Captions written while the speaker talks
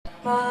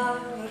my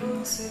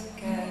little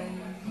suitcase.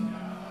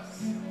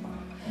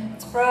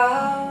 It's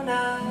brown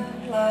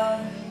and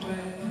lined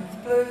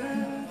with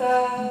blue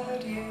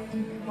that you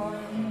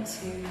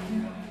once used.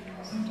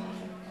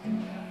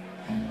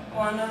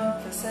 One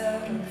of the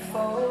set of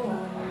four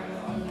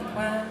that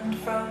went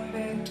from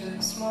big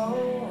to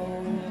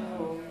small.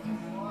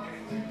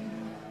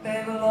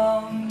 They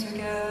belong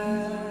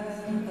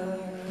together.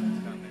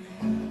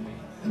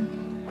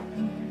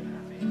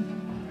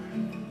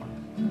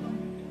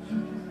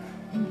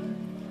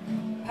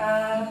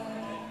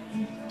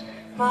 Packed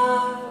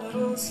my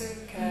little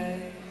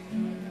suitcase.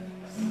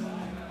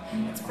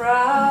 It's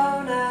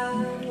brown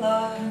and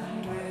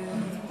lined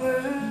with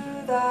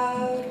blue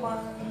that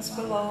once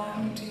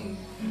belonged to you.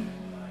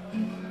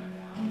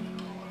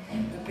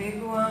 The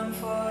big one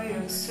for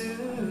your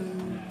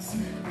suits,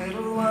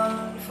 little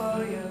one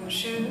for your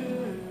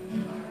shoes.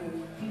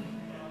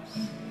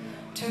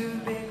 Too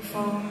big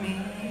for me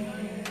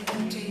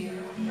to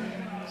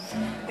use.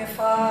 If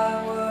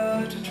I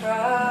were to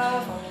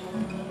travel,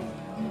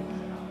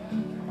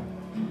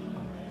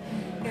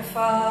 if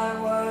I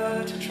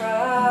were to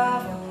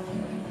travel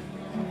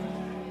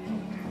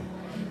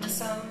to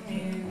some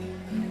new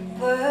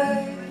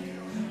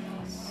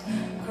place,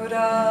 could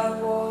I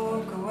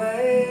walk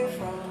away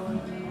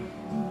from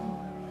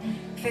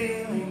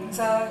feelings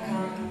I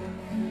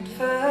can't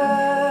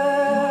face?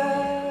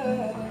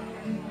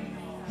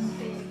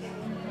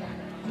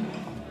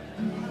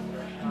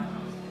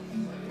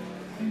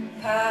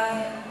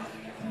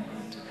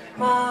 Packed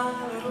my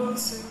little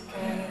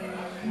suitcase.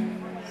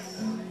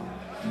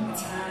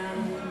 It's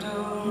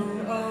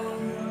handled,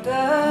 old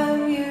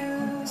and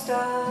used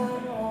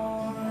and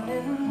worn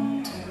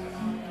into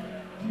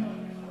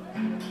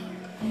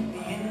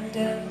the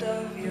indent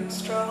of your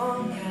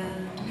strong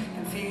hand.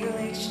 And feel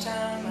each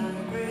time I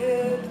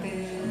grip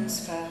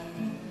this bag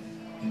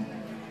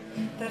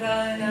that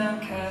I now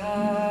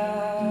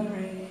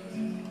carry.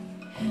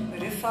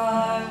 But if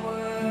I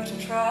were to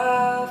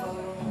travel,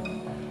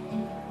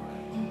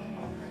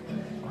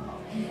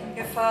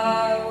 if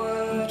I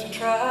were to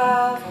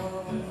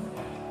travel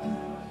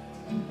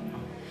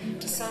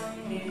to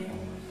some new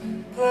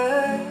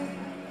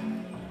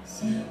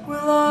place,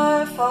 will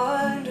I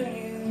find a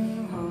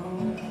new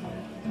home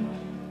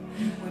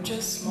or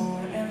just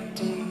more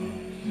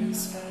empty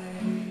space?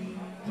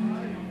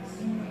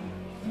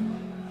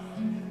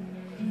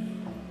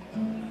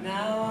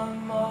 Now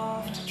I'm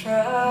off to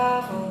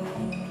travel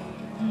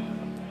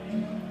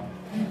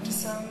to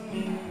some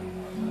new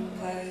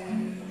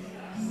place.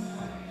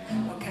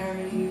 I'll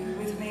carry you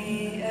with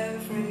me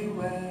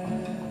everywhere.